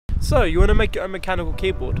So, you want to make your own mechanical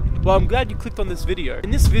keyboard? Well, I'm glad you clicked on this video. In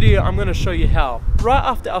this video, I'm going to show you how, right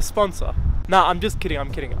after our sponsor. Nah, I'm just kidding, I'm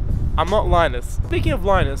kidding. I'm not Linus. Speaking of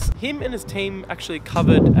Linus, him and his team actually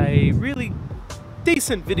covered a really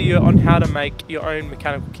decent video on how to make your own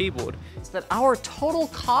mechanical keyboard. It's that our total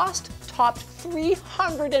cost topped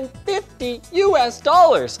 $350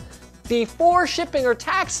 US before shipping or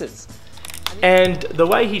taxes. And the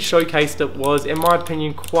way he showcased it was, in my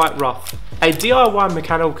opinion, quite rough. A DIY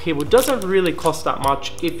mechanical keyboard doesn't really cost that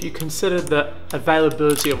much if you consider the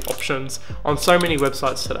availability of options on so many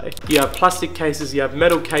websites today. You have plastic cases, you have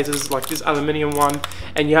metal cases like this aluminium one,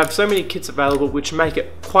 and you have so many kits available which make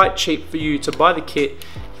it quite cheap for you to buy the kit,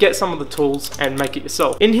 get some of the tools and make it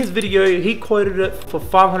yourself. In his video, he quoted it for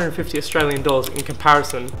 550 Australian dollars in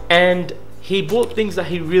comparison, and he bought things that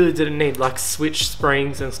he really didn't need, like switch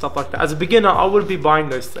springs and stuff like that. As a beginner, I wouldn't be buying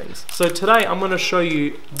those things. So today I'm going to show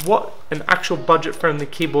you what an actual budget-friendly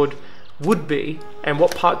keyboard would be and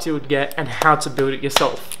what parts you would get and how to build it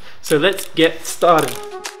yourself. So let's get started.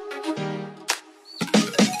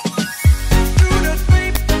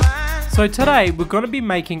 So today we're going to be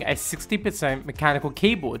making a 60% mechanical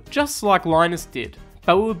keyboard, just like Linus did.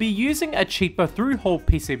 But we'll be using a cheaper through-hole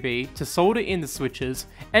PCB to solder in the switches,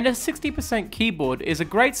 and a 60% keyboard is a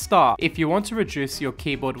great start if you want to reduce your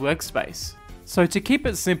keyboard workspace. So to keep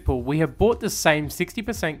it simple, we have bought the same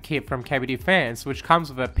 60% kit from KBD Fans, which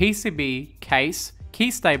comes with a PCB, case, key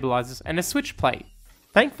stabilizers and a switch plate.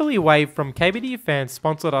 Thankfully, Wave from KBD Fans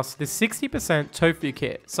sponsored us this 60% tofu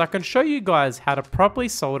kit, so I can show you guys how to properly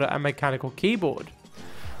solder a mechanical keyboard.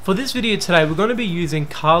 For this video today, we're going to be using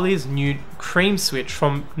Kali's new Cream switch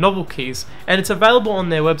from NovelKeys, and it's available on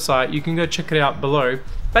their website. You can go check it out below.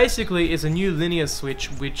 Basically, it's a new linear switch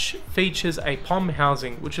which features a palm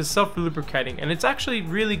housing, which is self-lubricating, and it's actually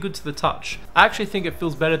really good to the touch. I actually think it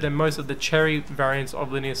feels better than most of the cherry variants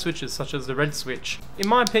of linear switches, such as the red switch. In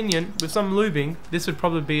my opinion, with some lubing, this would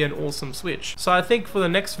probably be an awesome switch. So I think for the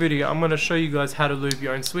next video, I'm going to show you guys how to lube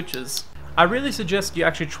your own switches. I really suggest you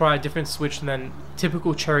actually try a different switch than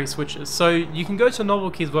typical cherry switches. So you can go to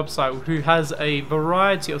NovelKeys website, who has a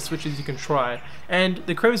variety of switches you can try, and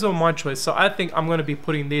the Creams are my choice, so I think I'm going to be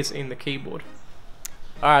putting this in the keyboard.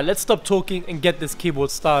 Alright, let's stop talking and get this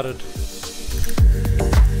keyboard started.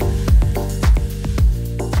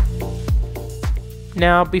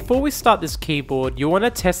 Now, before we start this keyboard, you want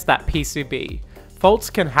to test that PCB. Faults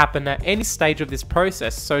can happen at any stage of this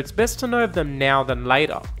process, so it's best to know of them now than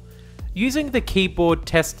later. Using the keyboard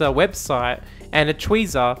tester website and a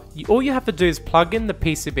tweezer, all you have to do is plug in the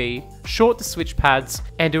PCB, short the switch pads,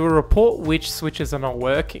 and it will report which switches are not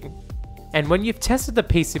working. And when you've tested the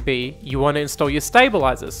PCB, you want to install your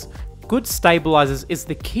stabilizers. Good stabilizers is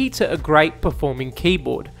the key to a great performing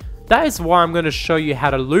keyboard. That is why I'm going to show you how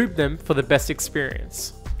to lube them for the best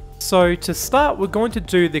experience. So to start, we're going to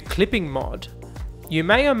do the clipping mod. You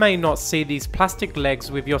may or may not see these plastic legs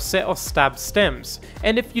with your set or stab stems,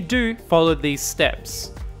 and if you do, follow these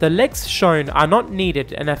steps. The legs shown are not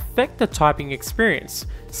needed and affect the typing experience.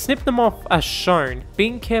 Snip them off as shown,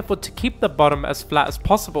 being careful to keep the bottom as flat as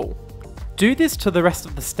possible. Do this to the rest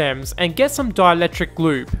of the stems and get some dielectric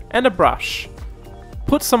lube and a brush.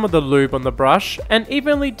 Put some of the lube on the brush and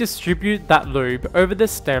evenly distribute that lube over the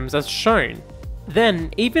stems as shown.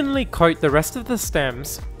 Then evenly coat the rest of the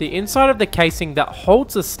stems, the inside of the casing that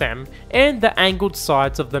holds the stem, and the angled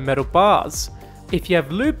sides of the metal bars. If you have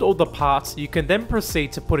lubed all the parts, you can then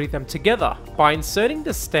proceed to putting them together by inserting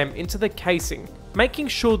the stem into the casing, making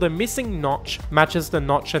sure the missing notch matches the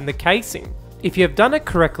notch in the casing. If you have done it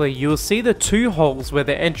correctly, you will see the two holes where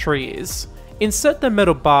the entry is. Insert the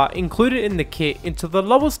metal bar included in the kit into the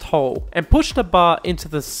lowest hole and push the bar into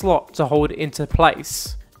the slot to hold it into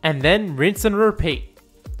place. And then rinse and repeat.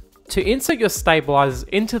 To insert your stabilizers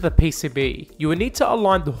into the PCB, you will need to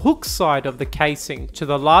align the hook side of the casing to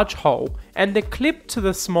the large hole and the clip to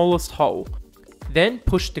the smallest hole. Then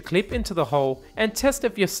push the clip into the hole and test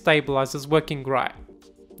if your stabilizer is working right.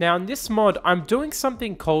 Now in this mod, I'm doing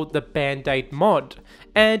something called the Bandaid mod,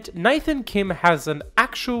 and Nathan Kim has an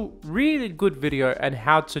actual really good video on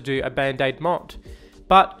how to do a Bandaid mod.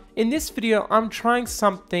 But in this video, I'm trying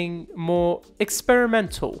something more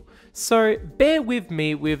experimental, so bear with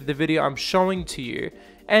me with the video I'm showing to you,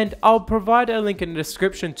 and I'll provide a link in the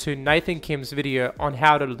description to Nathan Kim's video on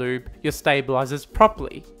how to lube your stabilizers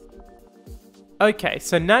properly. Okay,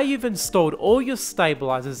 so now you've installed all your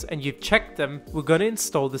stabilizers and you've checked them, we're going to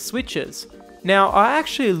install the switches. Now, I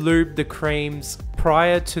actually lubed the creams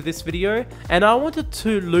prior to this video, and I wanted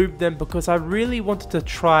to lube them because I really wanted to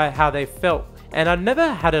try how they felt. And I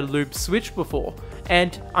never had a lube switch before,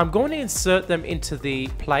 and I'm going to insert them into the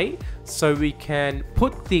plate so we can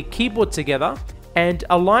put the keyboard together and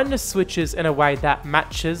align the switches in a way that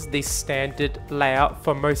matches the standard layout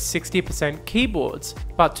for most 60% keyboards.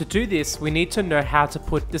 But to do this, we need to know how to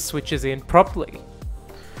put the switches in properly.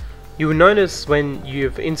 You will notice when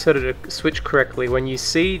you've inserted a switch correctly, when you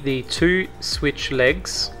see the 2 switch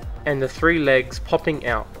legs and the 3 legs popping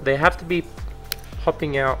out, they have to be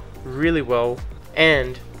popping out really well,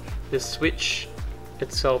 and the switch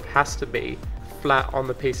itself has to be flat on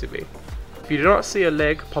the PCB. If you do not see a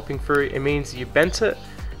leg popping through, it means you bent it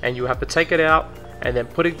and you have to take it out and then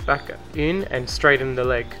put it back in and straighten the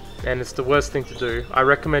leg. And it's the worst thing to do. I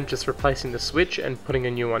recommend just replacing the switch and putting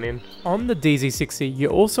a new one in. On the DZ60, you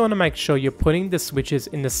also want to make sure you're putting the switches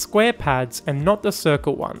in the square pads and not the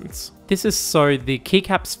circle ones. This is so the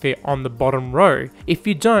keycaps fit on the bottom row. If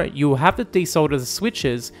you don't, you will have to desolder the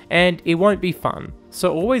switches and it won't be fun.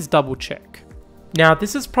 So always double check. Now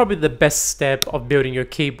this is probably the best step of building your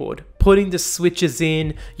keyboard. Putting the switches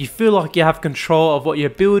in, you feel like you have control of what you're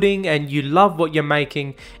building and you love what you're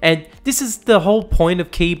making, and this is the whole point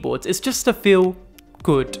of keyboards, it's just to feel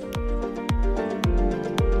good.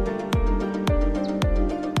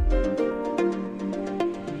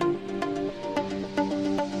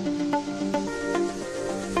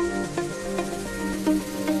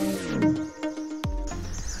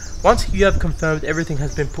 Once you have confirmed everything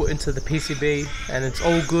has been put into the PCB and it's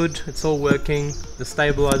all good, it's all working, the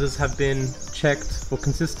stabilizers have been checked for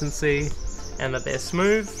consistency and that they're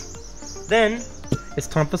smooth, then it's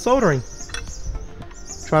time for soldering.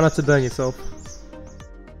 Try not to burn yourself.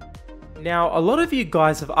 Now, a lot of you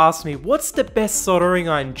guys have asked me, what's the best soldering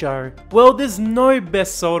iron, Joe? Well, there's no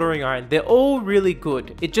best soldering iron, they're all really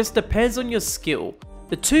good, it just depends on your skill.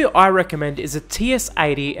 The 2 I recommend is the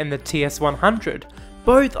TS80 and the TS100.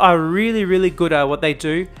 Both are really good at what they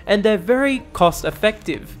do, and they're very cost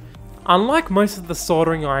effective. Unlike most of the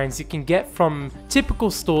soldering irons you can get from typical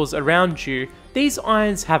stores around you, these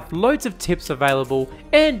irons have loads of tips available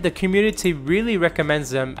and the community really recommends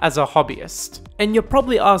them as a hobbyist. And you're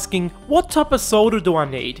probably asking, what type of solder do I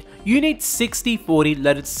need? You need 60-40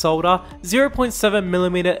 leaded solder,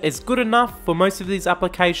 0.7mm is good enough for most of these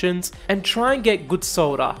applications, and try and get good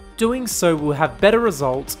solder. Doing so will have better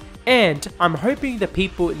results, and I'm hoping that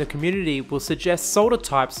people in the community will suggest solder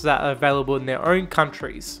types that are available in their own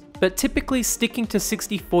countries. But typically sticking to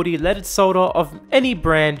 60-40 leaded solder of any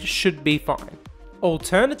brand should be fine.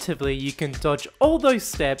 Alternatively, you can dodge all those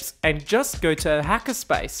steps and just go to a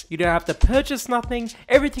hackerspace. You don't have to purchase nothing,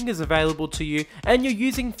 everything is available to you, and you're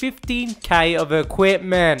using 15k of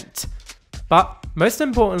equipment. But most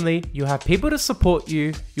importantly, you have people to support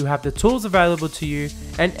you, you have the tools available to you,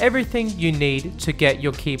 and everything you need to get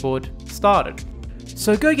your keyboard started.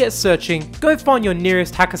 So go get searching, go find your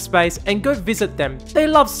nearest hackerspace and go visit them. They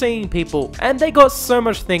love seeing people and they got so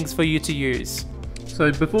much things for you to use.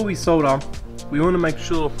 So before we solder, we want to make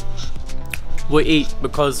sure we eat,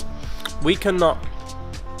 because we cannot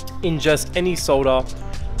ingest any solder.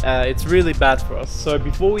 It's really bad for us. So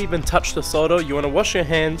before we even touch the solder, you want to wash your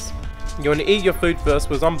hands. You want to eat your food first,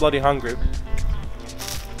 because I'm bloody hungry.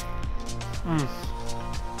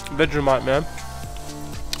 Vegemite, man.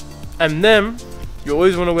 And then you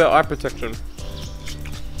always want to wear eye protection.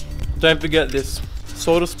 Don't forget this.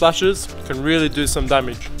 Solder splashes can really do some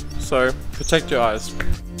damage, so protect your eyes.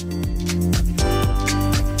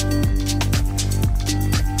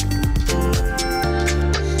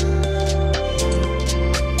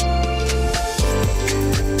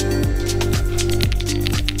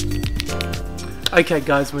 Okay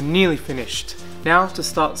guys, we're nearly finished. Now to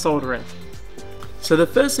start soldering. So the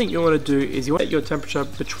first thing you want to do is you want to set your temperature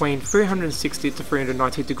between 360 to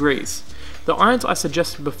 390 degrees. The irons I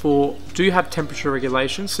suggested before do have temperature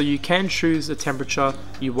regulation, so you can choose the temperature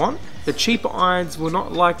you want. The cheaper irons will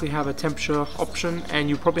not likely have a temperature option, and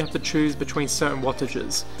you probably have to choose between certain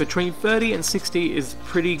wattages. Between 30 and 60 is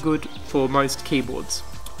pretty good for most keyboards.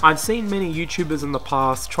 I've seen many YouTubers in the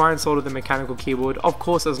past try and solder the mechanical keyboard. Of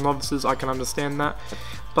course, as novices I can understand that,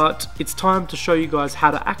 but it's time to show you guys how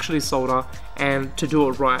to actually solder and to do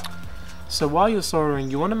it right. So while you're soldering,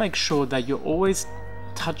 you want to make sure that you're always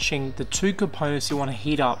touching the 2 components you want to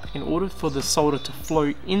heat up in order for the solder to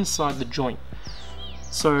flow inside the joint.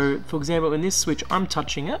 So for example, in this switch, I'm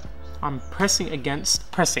touching it, I'm pressing against,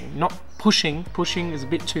 not pushing, pushing is a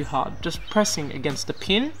bit too hard, just pressing against the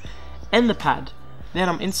pin and the pad. Then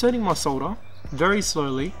I'm inserting my solder very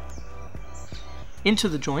slowly into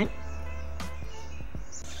the joint,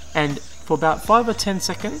 and for about 5 or 10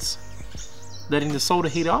 seconds letting the solder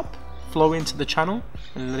heat up, flow into the channel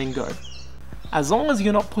and letting go. As long as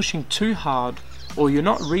you're not pushing too hard or you're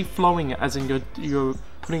not reflowing it, as in you're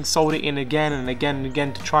putting solder in again and again and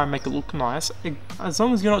again to try and make it look nice, as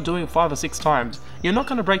long as you're not doing it 5 or 6 times, you're not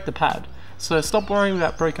going to break the pad. So stop worrying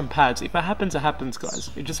about broken pads. If it happens, guys.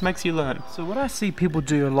 It just makes you learn. So what I see people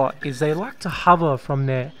do a lot is they like to hover from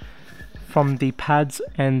the pads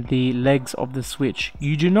and the legs of the switch.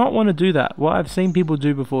 You do not want to do that. What I've seen people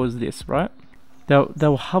do before is this, right?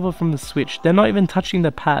 They'll hover from the switch. They're not even touching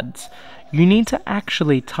the pads. You need to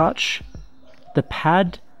actually touch the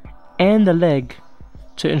pad and the leg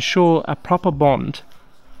to ensure a proper bond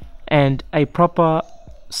and a proper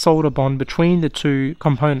solder bond between the two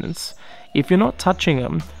components. If you're not touching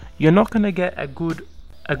them, you're not going to get a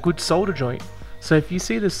good solder joint. So if you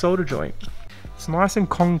see the solder joint, it's nice and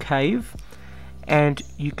concave, and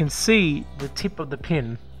you can see the tip of the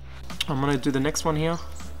pin. I'm going to do the next one here.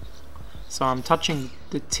 So I'm touching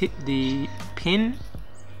the pin,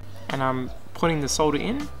 and I'm putting the solder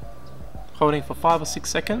in, holding for 5 or 6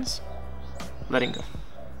 seconds, letting go.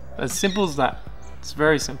 As simple as that. It's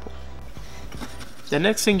very simple. The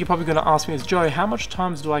next thing you're probably going to ask me is, Joe, how much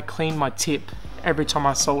times do I clean my tip every time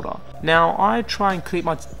I solder? Now, I try and clean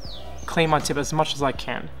my tip as much as I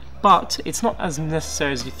can, but it's not as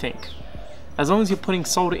necessary as you think. As long as you're putting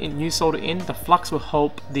solder in, new solder in, the flux will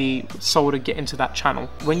help the solder get into that channel.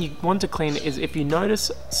 When you want to clean it is if you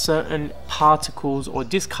notice certain particles or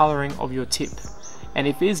discoloring of your tip. And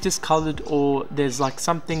if it is discolored, or there's like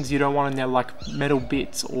some things you don't want in there, like metal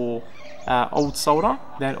bits or old solder,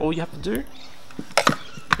 then all you have to do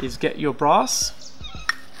is get your brass,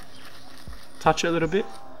 touch it a little bit,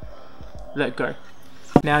 let go.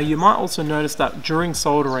 Now you might also notice that during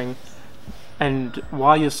soldering and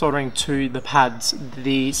while you're soldering to the pads,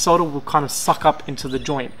 the solder will kind of suck up into the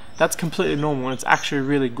joint. That's completely normal and it's actually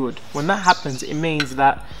really good. When that happens, it means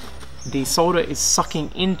that the solder is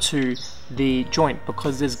sucking into the joint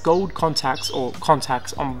because there's gold contacts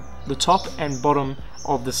on the top and bottom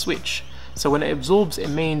of the switch. So when it absorbs, it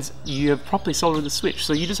means you have properly soldered the switch.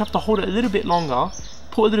 So you just have to hold it a little bit longer,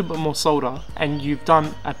 put a little bit more solder, and you've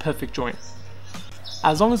done a perfect joint.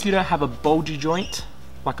 As long as you don't have a bulgy joint,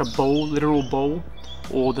 like a bowl, literal bowl,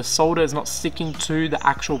 or the solder is not sticking to the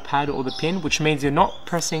actual pad or the pin, which means you're not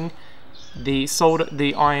pressing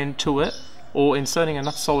the iron to it, or inserting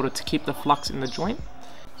enough solder to keep the flux in the joint,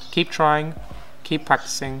 keep trying, keep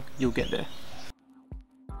practicing, you'll get there.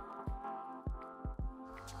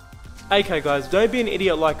 Okay guys, don't be an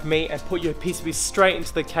idiot like me and put your PCB straight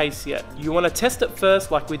into the case yet. You want to test it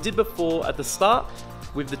first like we did before at the start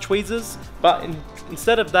with the tweezers, but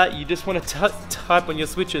instead of that you just want to type on your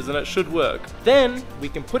switches and it should work. Then we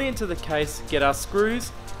can put it into the case, get our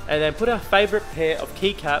screws, and then put our favorite pair of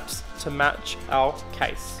keycaps to match our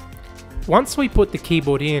case. Once we put the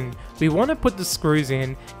keyboard in, we want to put the screws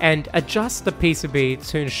in and adjust the PCB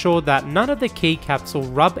to ensure that none of the keycaps will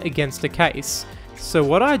rub against the case. So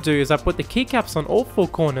what I do is I put the keycaps on all 4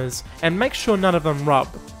 corners and make sure none of them rub.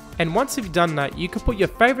 And once you've done that, you can put your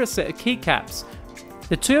favorite set of keycaps.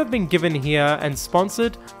 The 2 I've been given here and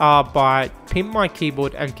sponsored are by Pimp My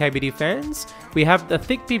Keyboard and KBD Fans. We have the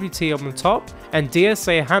thick PPT on the top and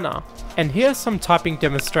DSA Hannah. And here are some typing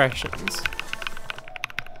demonstrations.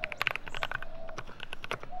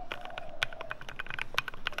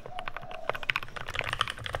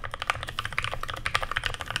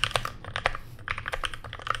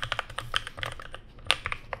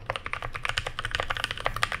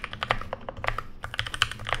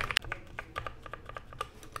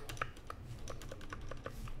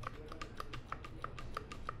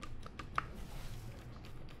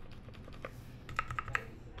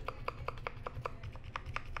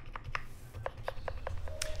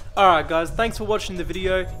 Alright guys, thanks for watching the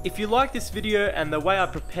video. If you like this video and the way I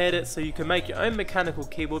prepared it so you can make your own mechanical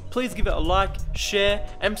keyboard, please give it a like, share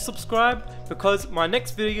and subscribe, because my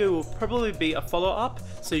next video will probably be a follow-up,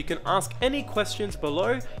 so you can ask any questions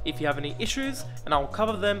below if you have any issues, and I will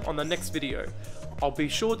cover them on the next video. I'll be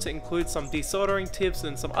sure to include some desoldering tips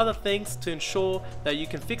and some other things to ensure that you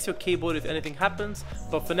can fix your keyboard if anything happens.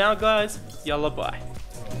 But for now guys, yalla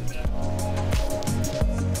bye.